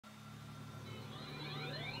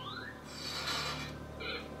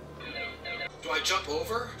I jump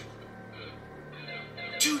over?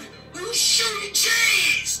 Dude, who's shooting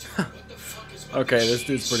cheese? What the fuck is Okay, this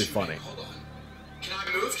dude's pretty funny. Hold on. Can I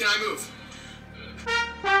move? Can I move?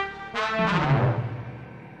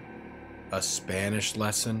 A Spanish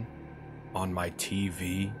lesson on my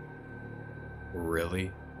TV? Really?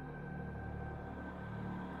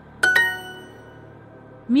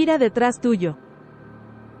 Mira detrás tuyo.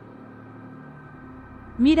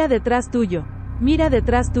 Mira detrás tuyo. Mira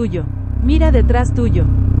detrás tuyo. Mira detrás tuyo.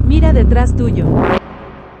 Mira detrás tuyo.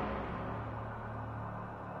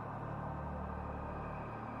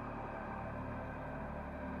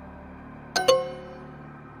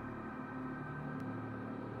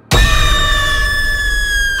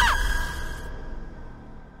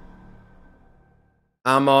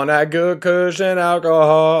 I'm on that good cushion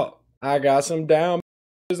alcohol. I got some down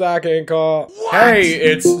I can call. What? Hey,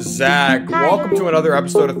 it's Zach. Welcome to another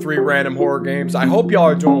episode of 3 Random Horror Games. I hope y'all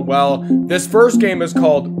are doing well. This first game is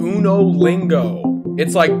called UNOLINGO.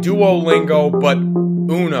 It's like Duolingo, but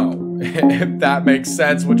Uno. If that makes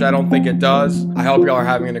sense, which I don't think it does. I hope y'all are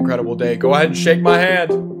having an incredible day. Go ahead and shake my hand.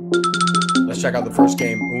 Let's check out the first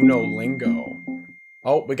game, UNOLINGO.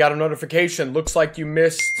 Oh, we got a notification. Looks like you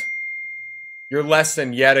missed your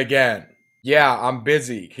lesson yet again. Yeah, I'm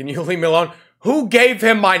busy. Can you leave me alone? Who gave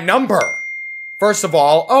him my number? First of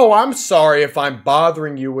all, oh, I'm sorry if I'm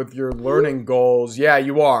bothering you with your learning goals. Yeah,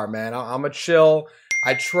 you are, man. I'm a chill.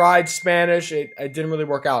 I tried Spanish. It didn't really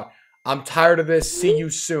work out. I'm tired of this. See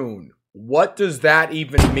you soon. What does that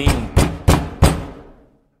even mean?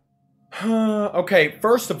 Okay,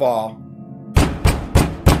 first of all,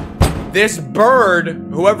 this bird,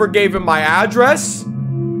 whoever gave him my address,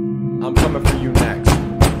 I'm coming for you next.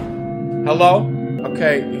 Hello?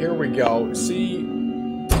 Okay, here we go. See?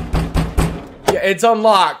 Yeah, it's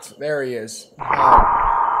unlocked. There he is.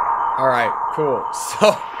 Alright, cool.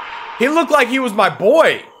 So, he looked like he was my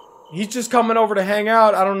boy. He's just coming over to hang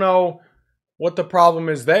out. I don't know what the problem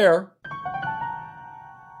is there.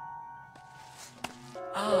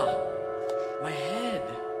 Ah, my head.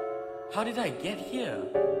 How did I get here?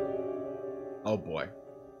 Oh boy.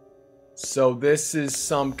 So this is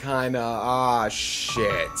some kind of,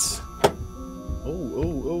 shit.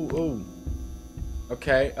 Oh.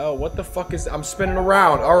 Okay, oh, what the fuck is, I'm spinning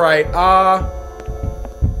around. Alright,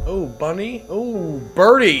 oh, bunny. Oh,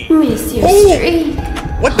 birdie. Miss your streak.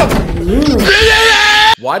 What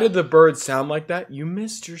the? Why did the bird sound like that? You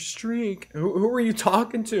missed your streak. Who are you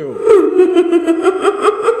talking to?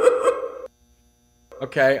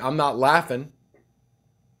 Okay, I'm not laughing.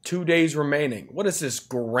 2 days remaining. What is this,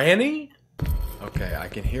 Granny? Okay, I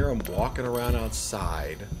can hear him walking around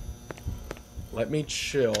outside. Let me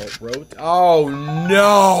chill. Oh,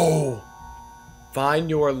 no! Find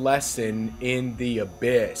your lesson in the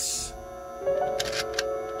abyss.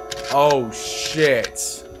 Oh,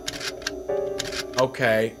 shit.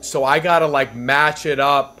 Okay, so I gotta, like, match it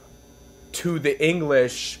up to the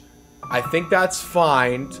English. I think that's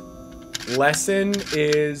fine. Lesson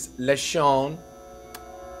is leçon.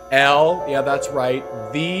 L, yeah, that's right.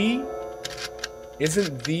 The,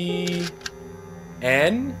 isn't the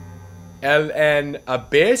N? L-N,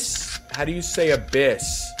 abyss? How do you say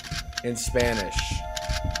abyss in Spanish?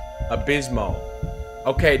 Abismo.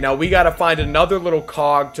 Okay, now we gotta find another little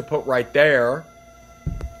cog to put right there.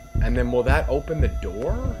 And then will that open the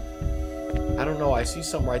door? I don't know, I see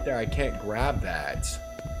something right there. I can't grab that.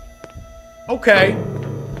 Okay.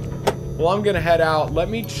 Well, I'm gonna head out. Let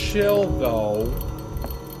me chill, though.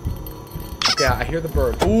 Yeah, I hear the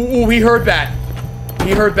bird. Ooh, he heard that.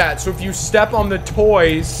 He heard that. So if you step on the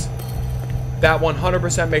toys, that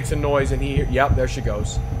 100% makes a noise, and yep, there she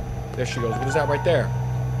goes. There she goes. What is that right there?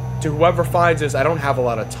 To whoever finds this, I don't have a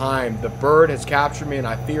lot of time. The bird has captured me, and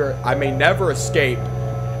I fear I may never escape.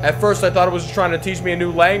 At first, I thought it was trying to teach me a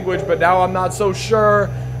new language, but now I'm not so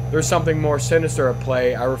sure. There's something more sinister at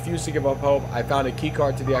play. I refuse to give up hope. I found a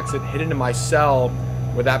keycard to the exit hidden in my cell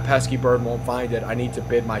where that pesky bird won't find it. I need to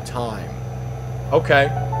bid my time. Okay.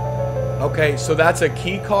 Okay, so that's a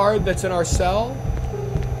key card that's in our cell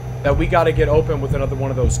that we got to get open with another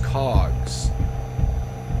one of those cogs.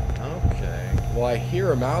 Okay. Well, I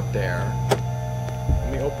hear him out there.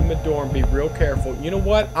 Let me open the door and be real careful. You know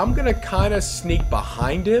what? I'm going to kind of sneak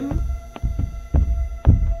behind him.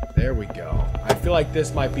 There we go. I feel like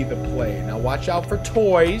this might be the play. Now, watch out for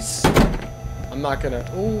toys. I'm not going to...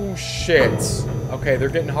 Oh, shit. Okay, they're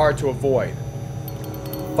getting hard to avoid.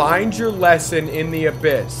 Find your lesson in the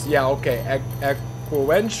abyss. Yeah, okay.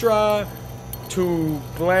 Encuentra tu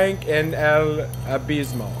blank en el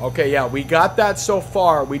abismo. Okay, yeah, we got that so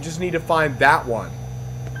far. We just need to find that one.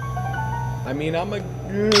 I mean, I'm a...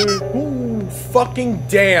 Ooh, fucking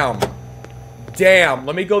damn. damn.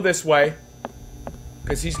 Let me go this way.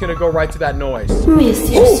 Because he's going to go right to that noise.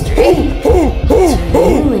 Mr. Street.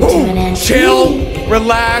 Chill.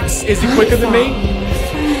 Relax. Is he quicker than me?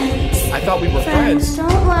 I thought we were friends.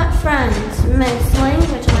 Don't let friends mix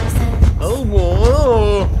language lessons. Oh,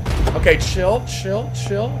 whoa. Okay, chill.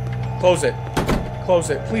 Close it. Close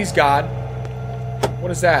it. Please, God. What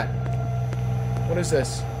is that? What is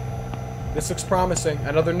this? This looks promising.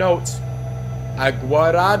 Another note.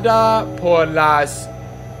 Aguarda por las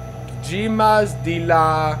Gimas de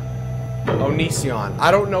la Onision. I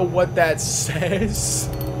don't know what that says.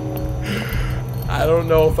 I don't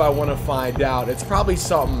know if I want to find out. It's probably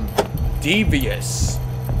something devious.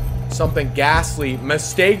 Something ghastly.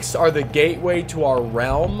 Mistakes are the gateway to our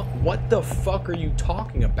realm. What the fuck are you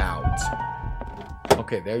talking about?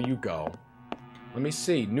 Okay, there you go. Let me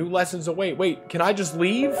see. New lessons await. Wait, can I just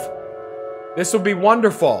leave? This would be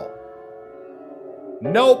wonderful.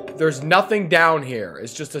 Nope, there's nothing down here.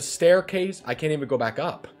 It's just a staircase. I can't even go back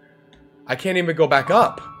up. I can't even go back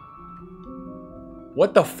up.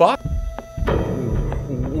 What the fuck?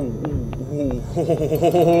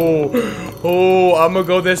 Oh, I'm gonna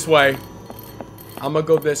go this way. I'm gonna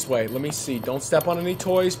go this way. Let me see. Don't step on any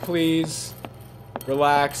toys, please.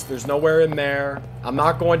 Relax. There's nowhere in there. I'm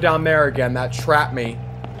not going down there again. That trapped me.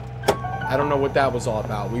 I don't know what that was all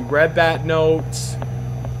about. We read that note.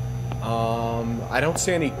 I don't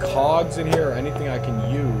see any cogs in here or anything I can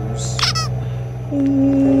use.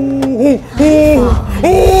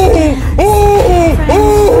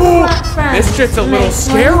 This shit's a little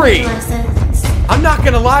scary. I'm not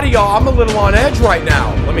gonna lie to y'all. I'm a little on edge right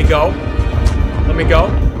now. Let me go. Let me go.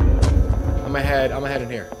 I'm ahead in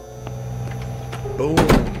here. Boom.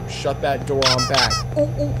 Shut that door on back.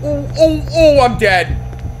 Oh, I'm dead.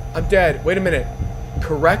 I'm dead. Wait a minute.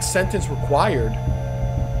 Correct sentence required.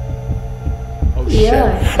 Oh, shit.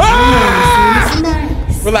 Ah!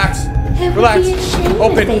 Nice. Relax. It Relax. would be a shame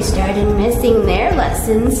Open. if they started missing their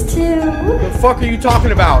lessons too. What the fuck are you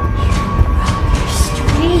talking about?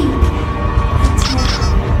 Street.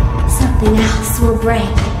 Something else will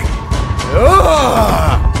break.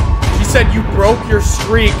 Ugh! She said you broke your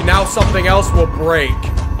streak. Now something else will break.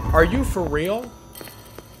 Are you for real?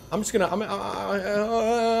 I'm just gonna. I'm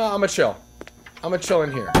gonna chill. I'm gonna chill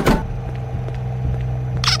in here.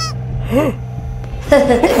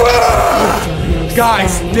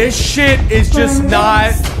 Guys, this shit is just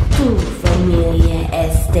not.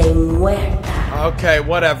 Okay,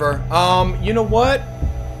 whatever. You know what?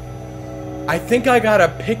 I think I gotta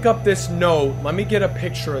pick up this note. Let me get a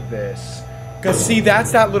picture of this. Cause see,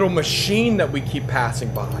 that's that little machine that we keep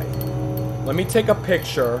passing by. Let me take a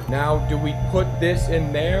picture. Now, do we put this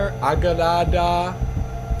in there? Agarada.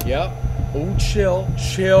 Yep. Oh, chill.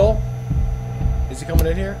 Is he coming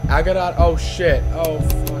in here? Agarada. Oh, shit. Oh,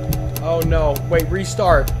 fuck. Oh, no. Wait,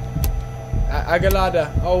 restart.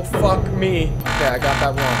 Agarada. Oh, fuck me. Okay, I got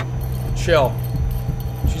that wrong. Chill.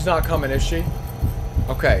 She's not coming, is she?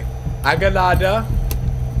 Okay. Agarada.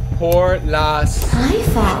 Por las... I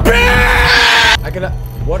thought...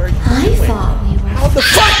 What are you doing? I thought we were... How the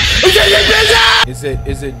fuck? Is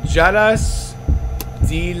it Jalas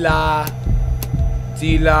de la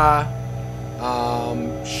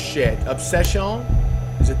shit. Obsession?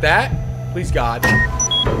 Is it that? Please, God.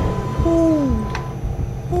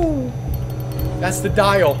 Ooh. That's the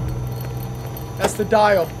dial. That's the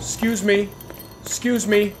dial. Excuse me.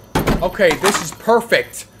 Okay, this is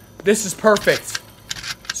perfect.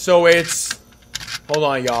 So it's... Hold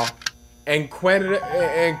on, y'all. Encuentra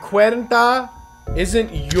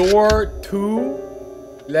isn't your tu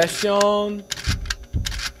lesión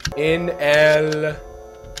in el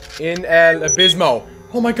abismo.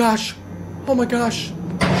 Oh my gosh.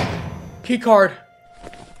 Key card.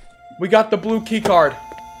 We got the blue key card.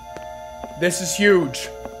 This is huge.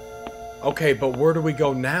 Okay, but where do we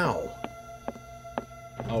go now?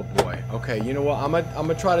 Oh boy. Okay, you know what? I'm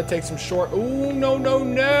gonna try to take some short. Ooh, no.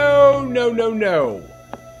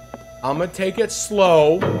 I'm gonna take it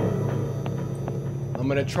slow. I'm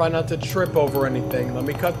gonna try not to trip over anything. Let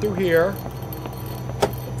me cut through here.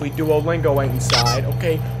 Hopefully Duolingo ain't inside.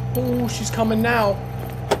 Okay. Oh, she's coming now.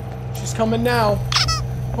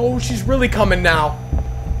 Oh, she's really coming now.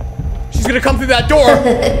 She's gonna come through that door.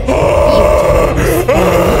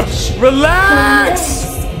 Relax.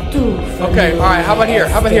 Okay, alright, how about here?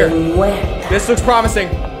 This looks promising.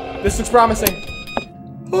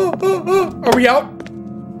 Are we out?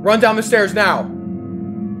 Run down the stairs now.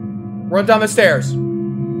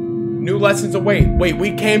 New lessons await. Wait,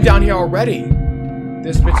 we came down here already.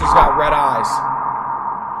 This bitch has got red eyes.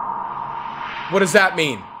 What does that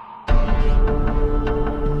mean?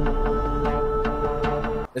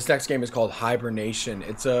 This next game is called Hibernation.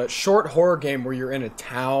 It's a short horror game where you're in a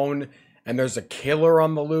town and there's a killer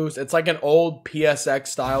on the loose. It's like an old PSX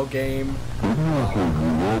style game.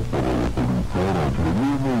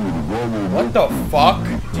 What the fuck?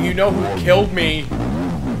 Do you know who killed me?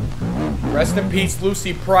 Rest in peace,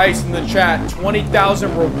 Lucy Price in the chat.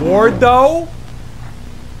 20,000 reward though?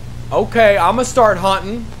 Okay, I'm gonna start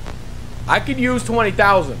hunting. I could use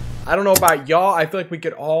 20,000. I don't know about y'all. I feel like we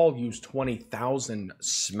could all use 20,000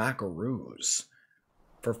 smackaroos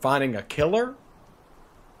for finding a killer.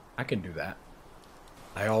 I can do that.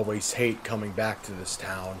 I always hate coming back to this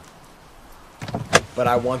town, but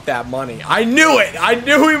I want that money. I knew it. I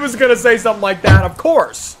knew he was gonna say something like that. Of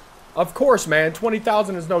course, man.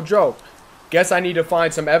 20,000 is no joke. Guess I need to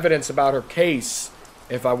find some evidence about her case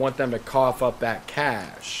if I want them to cough up that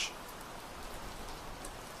cash.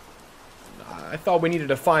 I thought we needed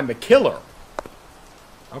to find the killer.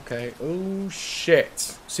 Okay. Oh,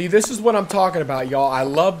 shit. See, this is what I'm talking about, y'all. I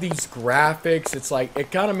love these graphics. It's like,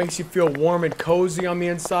 it kind of makes you feel warm and cozy on the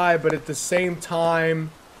inside, but at the same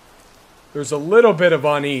time, there's a little bit of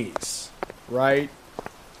unease, right?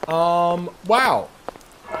 Wow.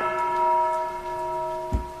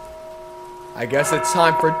 I guess it's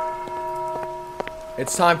time for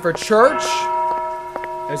church?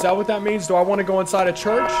 Is that what that means? Do I want to go inside a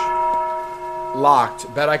church?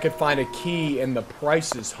 Locked. Bet I could find a key in the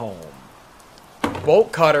Price's home.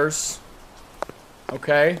 Bolt cutters.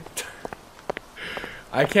 Okay.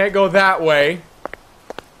 I can't go that way.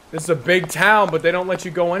 This is a big town, but they don't let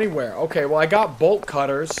you go anywhere. Okay, well, I got bolt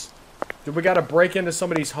cutters. Do we gotta break into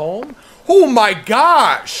somebody's home? Oh my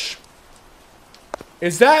gosh!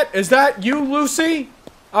 Is that you, Lucy?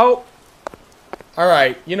 Oh.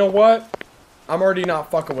 Alright, you know what? I'm already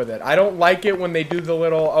not fucking with it. I don't like it when they do the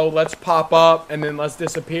little, oh, let's pop up and then let's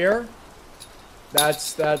disappear.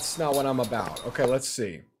 That's not what I'm about. Okay, let's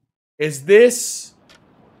see. Is this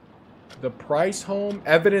the Price home?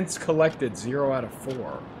 Evidence collected, 0 out of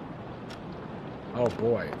 4. Oh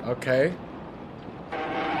boy, okay.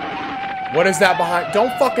 What is that behind?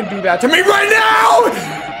 Don't fucking do that to me right now!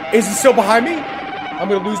 Is he still behind me? I'm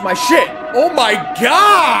gonna lose my shit. Oh my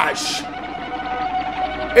gosh!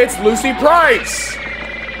 It's Lucy Price!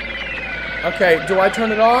 Okay, do I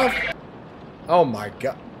turn it off? Oh my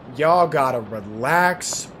god. Y'all gotta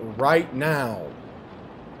relax right now.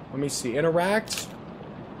 Let me see. Interact?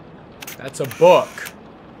 That's a book.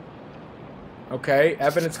 Okay,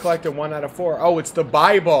 evidence collected, 1 out of 4. Oh, it's the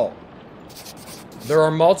Bible. There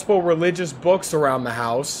are multiple religious books around the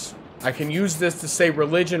house. I can use this to say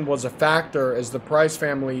religion was a factor as the Price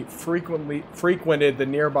family frequented the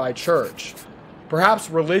nearby church. Perhaps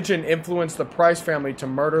religion influenced the Price family to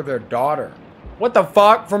murder their daughter. What the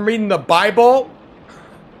fuck? From reading the Bible?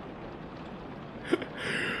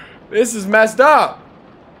 This is messed up.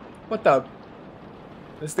 What the?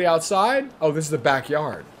 This the outside? Oh, this is the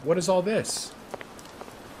backyard. What is all this?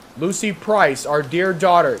 Lucy Price, our dear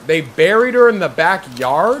daughter. They buried her in the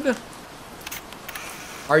backyard?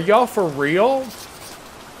 Are y'all for real?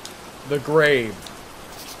 The grave.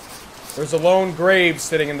 There's a lone grave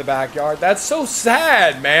sitting in the backyard. That's so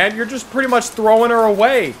sad, man. You're just pretty much throwing her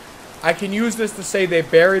away. I can use this to say they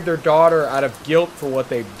buried their daughter out of guilt for what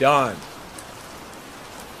they've done.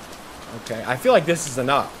 Okay, I feel like this is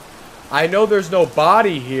enough. I know there's no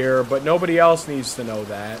body here, but nobody else needs to know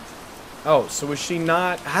that. Oh, so is she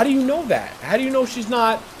not... How do you know that? How do you know she's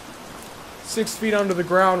not 6 feet under the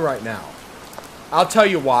ground right now? I'll tell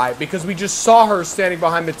you why. Because we just saw her standing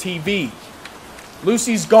behind the TV.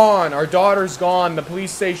 Lucy's gone. Our daughter's gone. The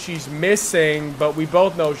police say she's missing, but we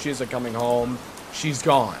both know she isn't coming home. She's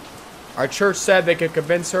gone. Our church said they could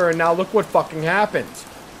convince her, and now look what fucking happened.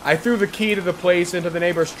 I threw the key to the place into the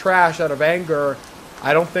neighbor's trash out of anger.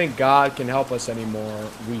 I don't think God can help us anymore.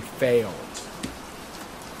 We failed.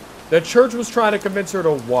 The church was trying to convince her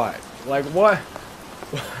to what? Like, what?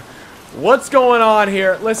 What's going on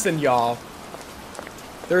here? Listen, y'all.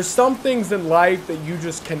 There's some things in life that you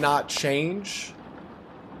just cannot change.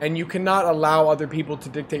 And you cannot allow other people to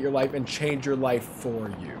dictate your life and change your life for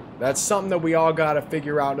you. That's something that we all got to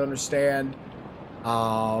figure out and understand.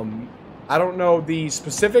 I don't know the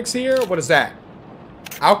specifics here. What is that?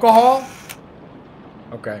 Alcohol?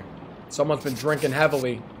 Okay. Someone's been drinking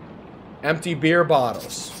heavily. Empty beer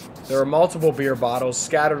bottles. There are multiple beer bottles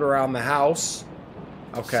scattered around the house.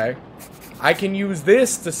 Okay. I can use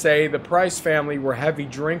this to say the Price family were heavy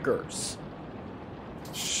drinkers.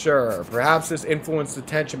 Sure. Perhaps this influenced the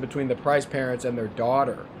tension between the Price parents and their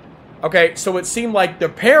daughter. Okay, so it seemed like the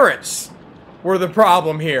parents were the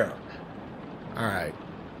problem here. Alright.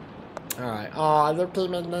 Alright. Aw, they're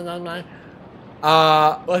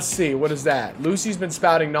Let's see. What is that? Lucy's been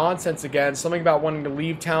spouting nonsense again. Something about wanting to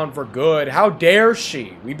leave town for good. How dare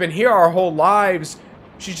she? We've been here our whole lives.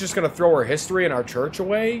 She's just gonna throw her history and our church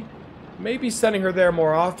away? Maybe sending her there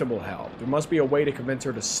more often will help. There must be a way to convince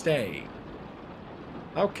her to stay.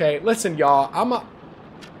 Okay, listen, y'all.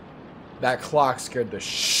 That clock scared the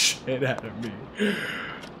shit out of me.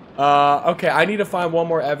 Okay, I need to find one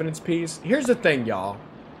more evidence piece. Here's the thing, y'all.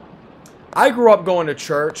 I grew up going to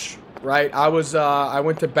church, right? I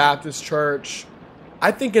went to Baptist church.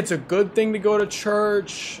 I think it's a good thing to go to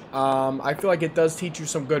church. I feel like it does teach you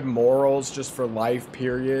some good morals just for life,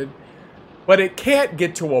 period. But it can't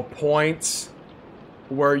get to a point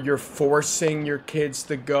where you're forcing your kids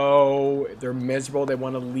to go. They're miserable. They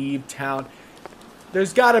want to leave town.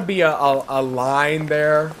 There's got to be a line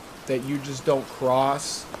there that you just don't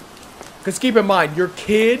cross. Because keep in mind, your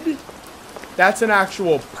kid, that's an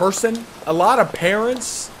actual person. A lot of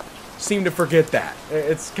parents seem to forget that.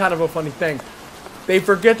 It's kind of a funny thing. They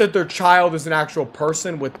forget that their child is an actual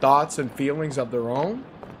person with thoughts and feelings of their own.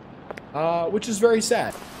 Which is very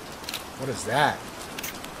sad. What is that?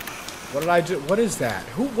 What did I do? What is that?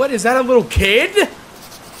 What is that, a little kid?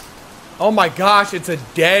 Oh my gosh, it's a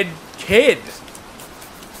dead kid.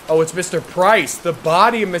 Oh, it's Mr. Price. The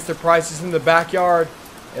body of Mr. Price is in the backyard.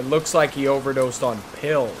 It looks like he overdosed on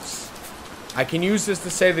pills. I can use this to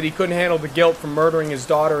say that he couldn't handle the guilt from murdering his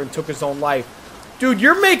daughter and took his own life. Dude,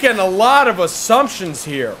 you're making a lot of assumptions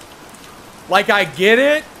here. Like, I get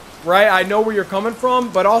it, right? I know where you're coming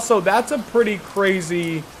from, but also that's a pretty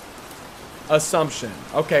crazy assumption.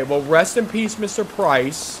 Okay, well, rest in peace, Mr.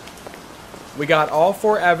 Price. We got all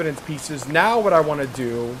 4 evidence pieces. Now what I want to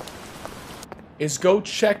do is go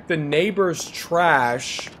check the neighbor's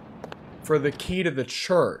trash for the key to the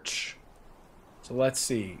church. So let's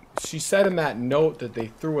see. She said in that note that they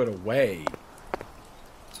threw it away.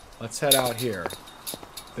 Let's head out here.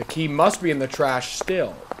 The key must be in the trash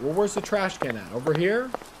still. Well, where's the trash can at? Over here?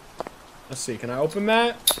 Let's see. Can I open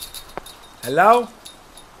that? Hello?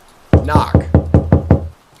 Knock.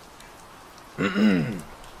 I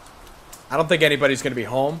don't think anybody's going to be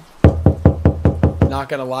home. Not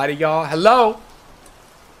going to lie to y'all. Hello?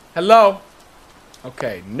 Hello?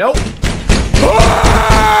 Okay. Nope.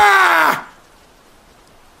 Ah!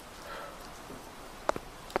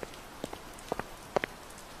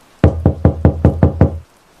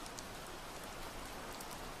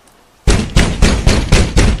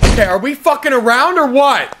 Okay, are we fucking around or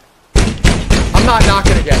what? I'm not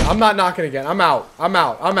knocking again. I'm not knocking again. I'm out. I'm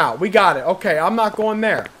out. I'm out. We got it. Okay, I'm not going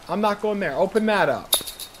there. I'm not going there. Open that up.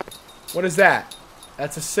 What is that?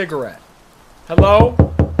 That's a cigarette. Hello?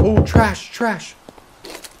 Ooh, trash, trash.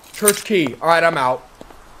 Church key. Alright, I'm out.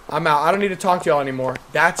 I'm out. I don't need to talk to y'all anymore.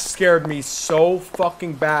 That scared me so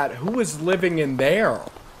fucking bad. Who is living in there?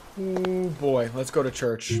 Ooh, boy. Let's go to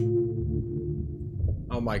church.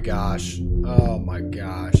 Oh my gosh. Oh my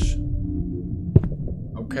gosh.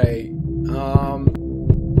 Okay.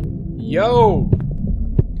 Yo.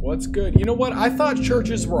 What's good? You know what? I thought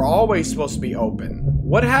churches were always supposed to be open.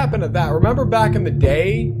 What happened to that? Remember back in the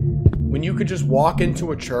day when you could just walk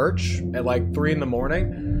into a church at like 3 in the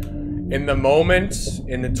morning? In the moment,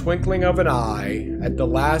 in the twinkling of an eye, at the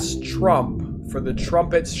last trump, for the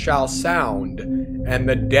trumpets shall sound, and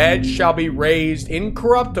the dead shall be raised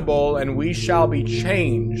incorruptible, and we shall be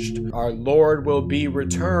changed. Our Lord will be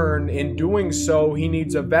returned. In doing so, he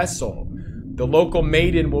needs a vessel. The local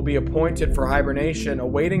maiden will be appointed for hibernation,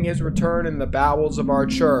 awaiting his return in the bowels of our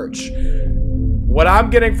church. What I'm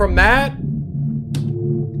getting from that,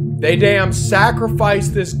 they damn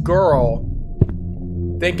sacrificed this girl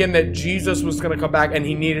thinking that Jesus was going to come back and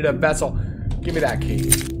he needed a vessel. Give me that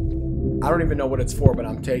key. I don't even know what it's for, but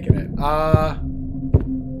I'm taking it.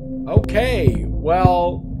 Okay.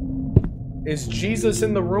 Well, is Jesus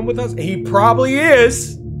in the room with us? He probably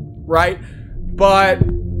is, right? But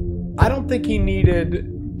I don't think he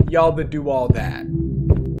needed y'all to do all that.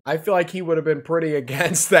 I feel like he would have been pretty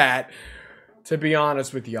against that, to be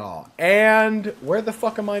honest with y'all. And where the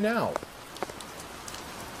fuck am I now?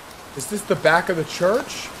 Is this the back of the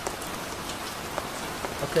church?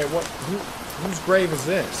 Okay, what? Whose grave is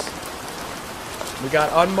this? We got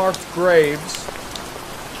unmarked graves.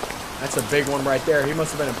 That's a big one right there. He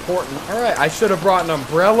must have been important. All right, I should have brought an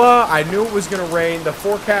umbrella. I knew it was going to rain. The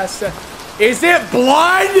forecast said... Is it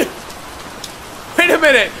blood? Wait a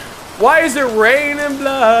minute. Why is it raining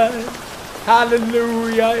blood?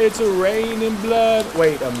 Hallelujah, it's a raining blood.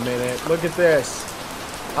 Wait a minute. Look at this.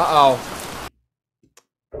 Uh-oh.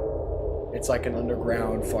 It's like an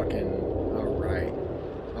underground fucking... Alright.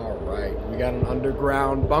 Alright. We got an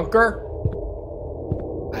underground bunker.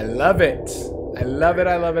 I love it. I love it,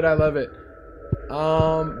 I love it, I love it.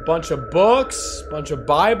 Bunch of books, bunch of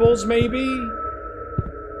Bibles, maybe?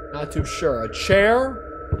 Not too sure. A chair?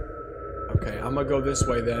 Okay, I'm gonna go this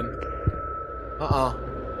way then.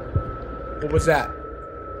 What was that?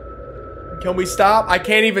 Can we stop? I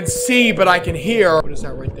can't even see, but I can hear. What is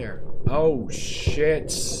that right there? Oh,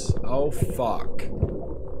 shit. Oh, fuck.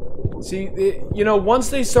 See, you know, once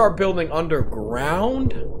they start building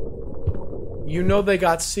underground, you know they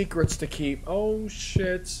got secrets to keep. Oh,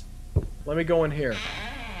 shit. Let me go in here.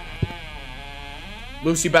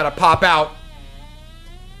 Lucy better pop out.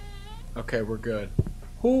 Okay, we're good.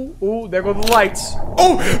 Ooh, there go the lights.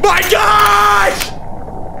 Oh, my gosh!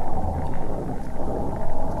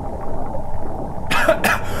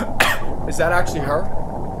 Is that actually her?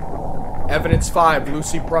 Evidence 5,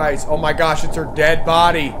 Lucy Price. Oh my gosh, it's her dead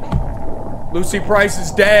body. Lucy Price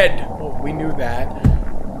is dead. Oh, we knew that.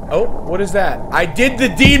 Oh, what is that? I did the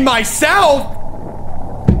deed myself!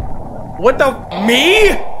 What the?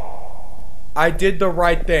 Me? I did the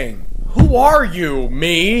right thing. Who are you,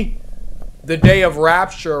 me? The day of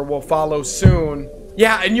rapture will follow soon.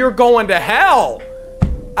 Yeah, and you're going to hell.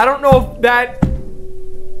 I don't know if that...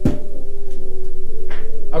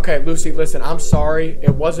 Okay, Lucy, listen, I'm sorry.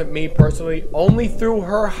 It wasn't me personally. Only through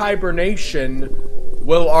her hibernation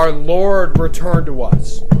will our Lord return to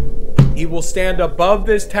us. He will stand above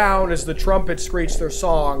this town as the trumpets screech their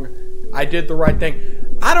song. I did the right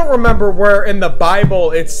thing. I don't remember where in the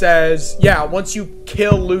Bible it says, yeah, once you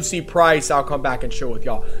kill Lucy Price, I'll come back and chill with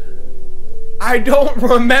y'all. I don't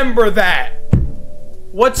remember that.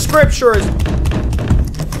 What scripture is...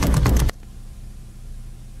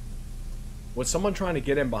 Was someone trying to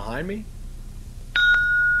get in behind me?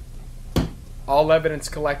 All evidence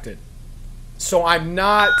collected. So I'm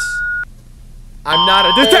not a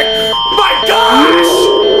detective. My gosh!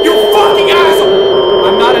 You fucking asshole!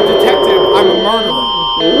 I'm not a detective. I'm a murderer.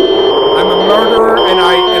 I'm a murderer, and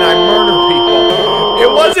I murder people.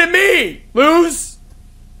 It wasn't me, Luz.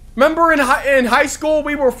 Remember in high school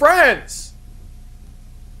we were friends.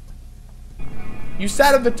 You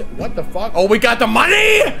sat at the what the fuck? Oh, we got the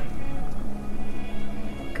money.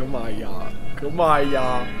 Come on, y'all. Come on,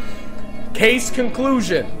 y'all. Case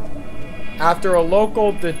conclusion. After a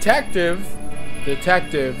local detective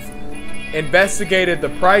investigated the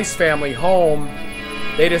Price family home,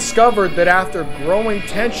 they discovered that after growing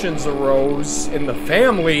tensions arose in the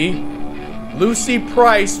family, Lucy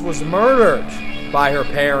Price was murdered by her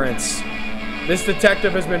parents. This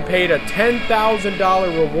detective has been paid a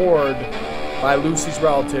 $10,000 reward by Lucy's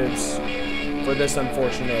relatives for this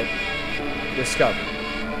unfortunate discovery.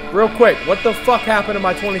 Real quick, what the fuck happened to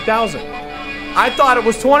my 20,000? I thought it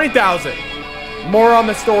was 20,000. More on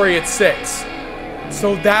the story at 6.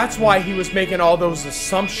 So that's why he was making all those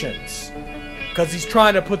assumptions. Because he's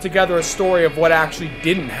trying to put together a story of what actually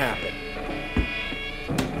didn't happen.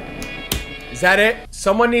 Is that it?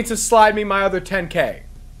 Someone needs to slide me my other 10K.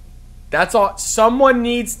 That's all. Someone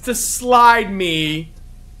needs to slide me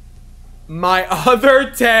my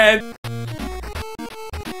other 10.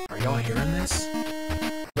 Are y'all hearing this?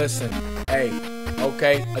 Listen, hey,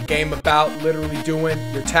 okay, a game about literally doing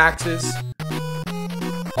your taxes.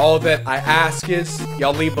 All that I ask is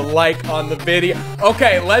y'all leave a like on the video.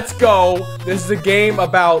 Okay, let's go. This is a game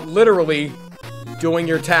about literally doing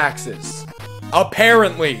your taxes.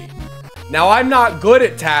 Apparently. Now, I'm not good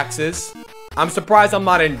at taxes. I'm surprised I'm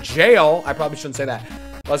not in jail. I probably shouldn't say that.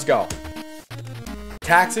 Let's go.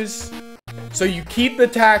 Taxes. So you keep the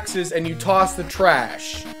taxes and you toss the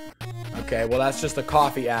trash. Okay, well, that's just a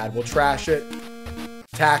coffee ad. We'll trash it.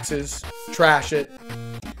 Taxes. Trash it.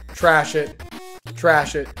 Trash it.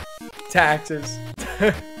 Trash it. Taxes.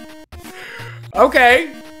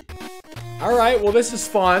 Okay. Alright, well, this is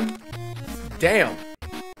fun. Damn.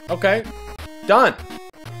 Okay. Done.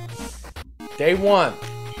 Day 1.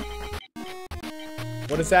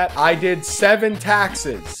 What is that? I did 7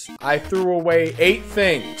 taxes. I threw away 8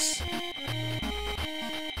 things.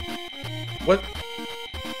 What?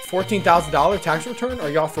 $14,000 tax return? Are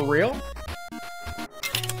y'all for real?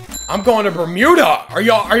 I'm going to Bermuda. Are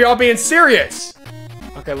y'all being serious?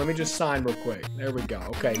 Okay, let me just sign real quick. There we go.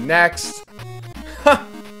 Okay, next.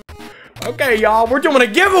 Okay, y'all, we're doing a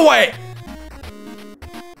giveaway.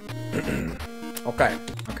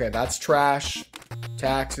 Okay, that's trash.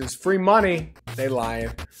 Taxes, free money. They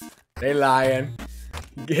lying. They lying.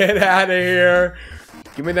 Get out of here.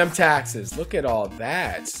 Give me them taxes. Look at all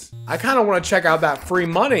that. I kind of want to check out that free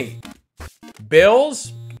money.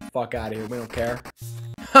 Bills? Fuck out of here. We don't care.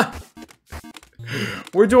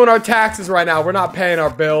 We're doing our taxes right now. We're not paying our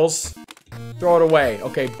bills. Throw it away.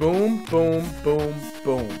 Okay, boom, boom, boom,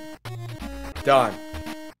 boom. Done.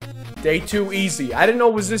 Day 2 easy. I didn't know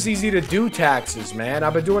it was this easy to do taxes, man.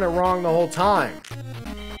 I've been doing it wrong the whole time.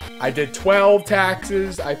 I did 12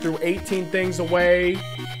 taxes. I threw 18 things away.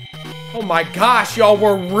 Oh my gosh, y'all,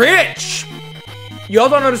 we're rich! Y'all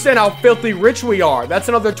don't understand how filthy rich we are. That's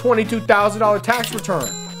another $22,000 tax return.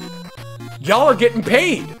 Y'all are getting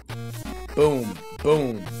paid. Boom,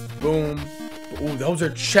 boom, boom. Ooh, those are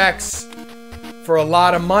checks for a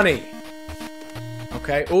lot of money.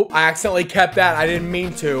 Okay. Ooh, I accidentally kept that. I didn't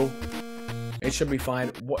mean to. It should be fine.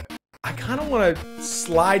 What? I kind of want to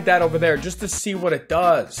slide that over there just to see what it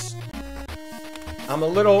does. I'm a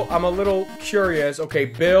little curious. Okay,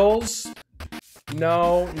 bills.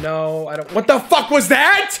 No, I don't. What the fuck was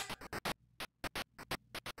that?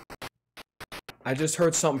 I just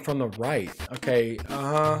heard something from the right. Okay,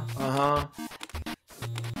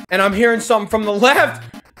 And I'm hearing something from the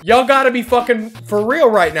left. Y'all gotta be fucking for real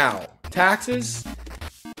right now. Taxes?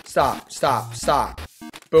 Stop.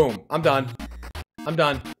 Boom, I'm done.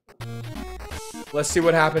 Let's see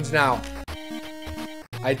what happens now.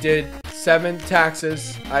 I did 7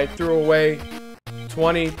 taxes. I threw away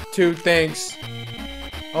 22 things.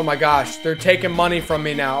 Oh my gosh, they're taking money from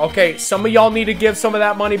me now. Okay, some of y'all need to give some of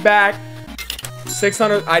that money back.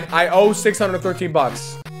 600, I owe 613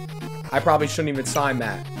 bucks. I probably shouldn't even sign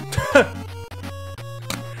that.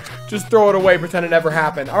 Just throw it away, pretend it never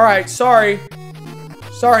happened. All right, sorry.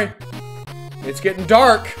 It's getting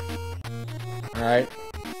dark. All right,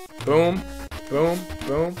 boom.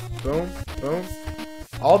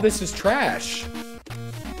 All this is trash.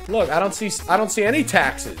 Look, I don't see any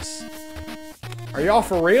taxes. Are y'all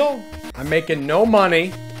for real? I'm making no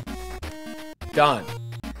money. Done.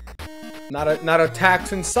 Not a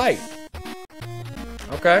tax in sight.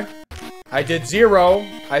 Okay. I did 0.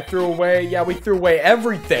 I threw away, yeah, we threw away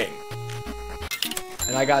everything.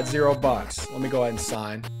 And I got 0 bucks. Let me go ahead and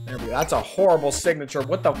sign. There we go. That's a horrible signature.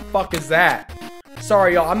 What the fuck is that?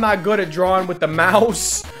 Sorry, y'all. I'm not good at drawing with the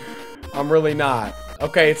mouse. I'm really not.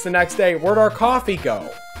 Okay, it's the next day. Where'd our coffee go?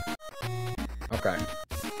 Okay.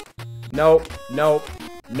 Nope.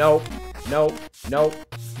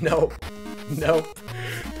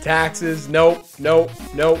 Taxes. Nope.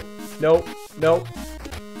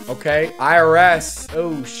 Okay, IRS.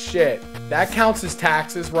 Oh, shit. That counts as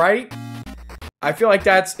taxes, right? I feel like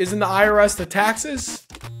isn't the IRS the taxes?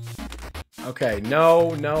 Okay,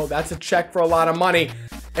 no, that's a check for a lot of money.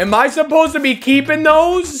 Am I supposed to be keeping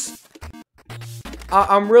those?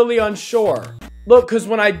 I'm really unsure. Look, because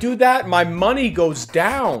when I do that, my money goes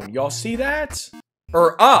down. Y'all see that?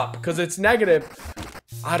 Or up, because it's negative.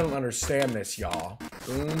 I don't understand this, y'all.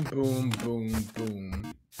 Boom.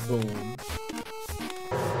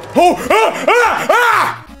 Oh!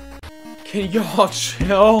 Can y'all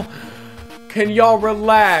chill? Can y'all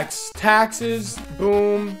relax? Taxes,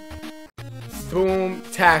 boom,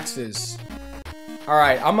 taxes. All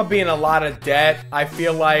right, I'm gonna be in a lot of debt. I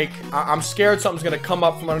feel like I'm scared something's gonna come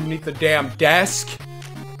up from underneath the damn desk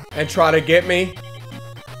and try to get me.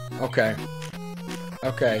 Okay,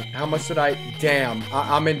 how much did damn,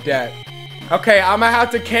 I'm in debt. Okay, I'm gonna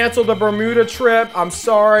have to cancel the Bermuda trip. I'm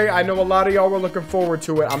sorry. I know a lot of y'all were looking forward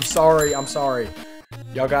to it. I'm sorry.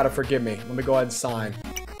 Y'all gotta forgive me. Let me go ahead and sign.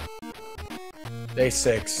 Day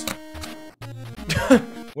 6.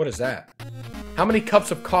 What is that? How many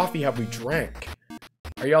cups of coffee have we drank?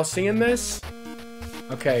 Are y'all seeing this?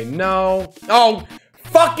 Okay, no. Oh,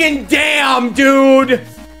 fucking damn, dude!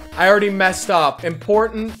 I already messed up.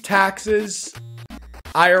 Important taxes.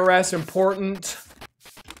 IRS important.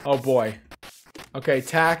 Oh boy. Okay,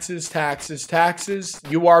 taxes.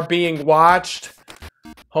 You are being watched.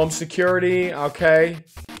 Home security, okay.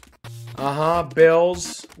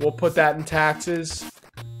 Bills. We'll put that in taxes.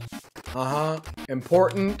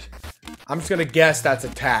 Important. I'm just gonna guess that's a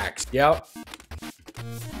tax. Yep.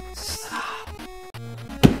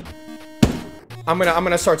 I'm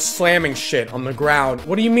gonna start slamming shit on the ground.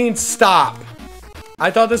 What do you mean stop?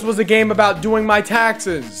 I thought this was a game about doing my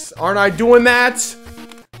taxes. Aren't I doing that?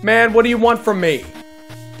 Man, what do you want from me?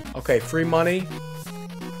 Okay, free money.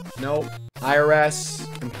 Nope. IRS.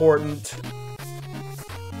 Important.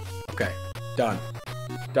 Okay. Done.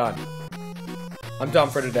 I'm done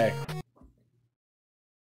for today.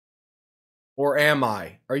 Or am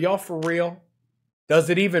I? Are y'all for real? Does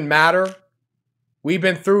it even matter? We've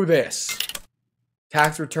been through this.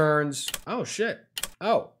 Tax returns. Oh, shit.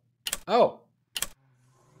 Oh,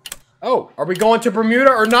 are we going to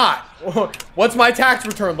Bermuda or not? What's my tax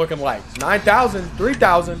return looking like? 9,000,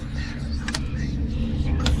 3,000.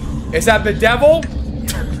 Is that the devil?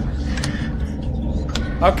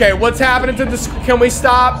 Okay, what's happening to this? Can we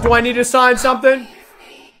stop? Do I need to sign something?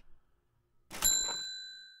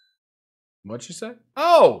 What'd you say?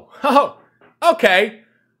 Oh, okay.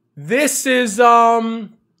 This is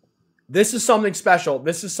something special.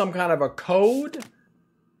 This is some kind of a code.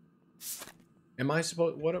 Am I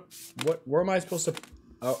supposed, where am I supposed to,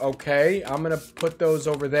 okay. I'm gonna put those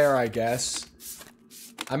over there, I guess.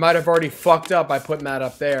 I might have already fucked up by putting that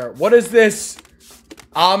up there. What is this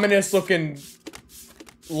ominous looking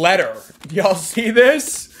letter? Do y'all see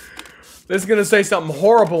this? This is gonna say something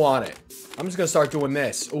horrible on it. I'm just gonna start doing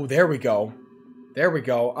this. Oh, there we go. There we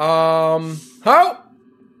go. How?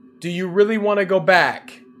 Do you really want to go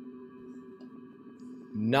back?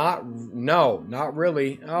 No, not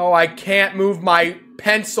really. Oh, I can't move my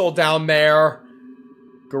pencil down there.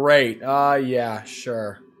 Great. Yeah,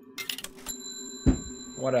 sure.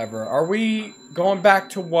 Whatever. Are we going back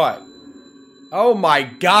to what? Oh my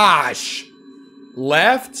gosh.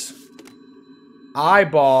 Left.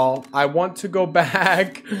 Eyeball. I want to go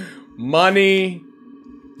back. Money.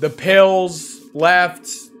 The pills. Left.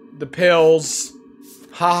 The pills.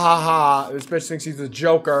 Ha ha ha. This bitch thinks he's a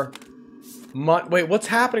joker. Wait, what's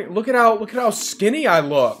happening? Look at how skinny I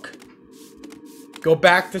look. Go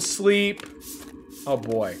back to sleep. Oh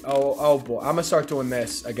boy. Oh boy. I'm gonna start doing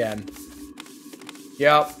this again.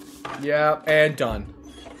 Yep. Yep. And done.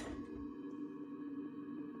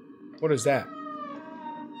 What is that?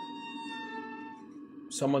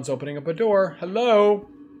 Someone's opening up a door. Hello?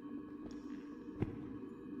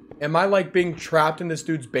 Am I like being trapped in this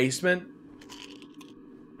dude's basement?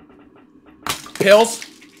 Pills?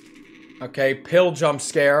 Okay, pill jump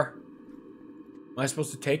scare. Am I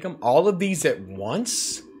supposed to take them? All of these at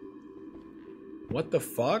once? What the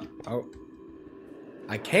fuck? Oh.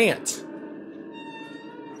 I can't.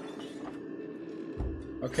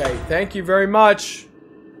 Okay, thank you very much.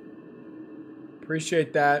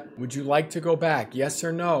 Appreciate that. Would you like to go back? Yes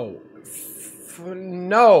or no?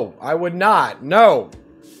 No, I would not. No.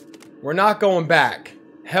 We're not going back.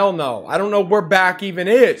 Hell no. I don't know where back even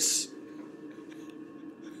is.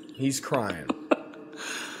 He's crying.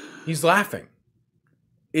 He's laughing.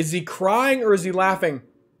 Is he crying or is he laughing?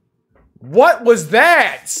 What was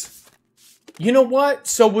that? You know what?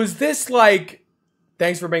 So was this like...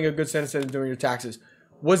 Thanks for being a good citizen and doing your taxes.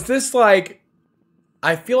 Was this like...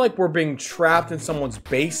 I feel like we're being trapped in someone's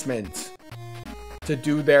basement to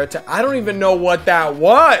do their... I don't even know what that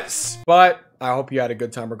was. But I hope you had a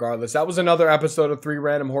good time regardless. That was another episode of 3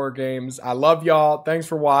 Random Horror Games. I love y'all. Thanks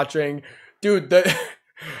for watching. Dude,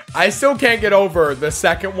 I still can't get over the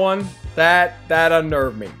second one. That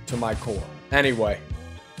unnerved me to my core. Anyway,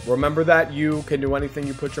 remember that you can do anything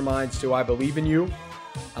you put your minds to. I believe in you.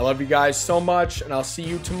 I love you guys so much, and I'll see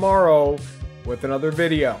you tomorrow with another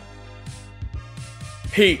video.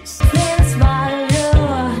 Peace.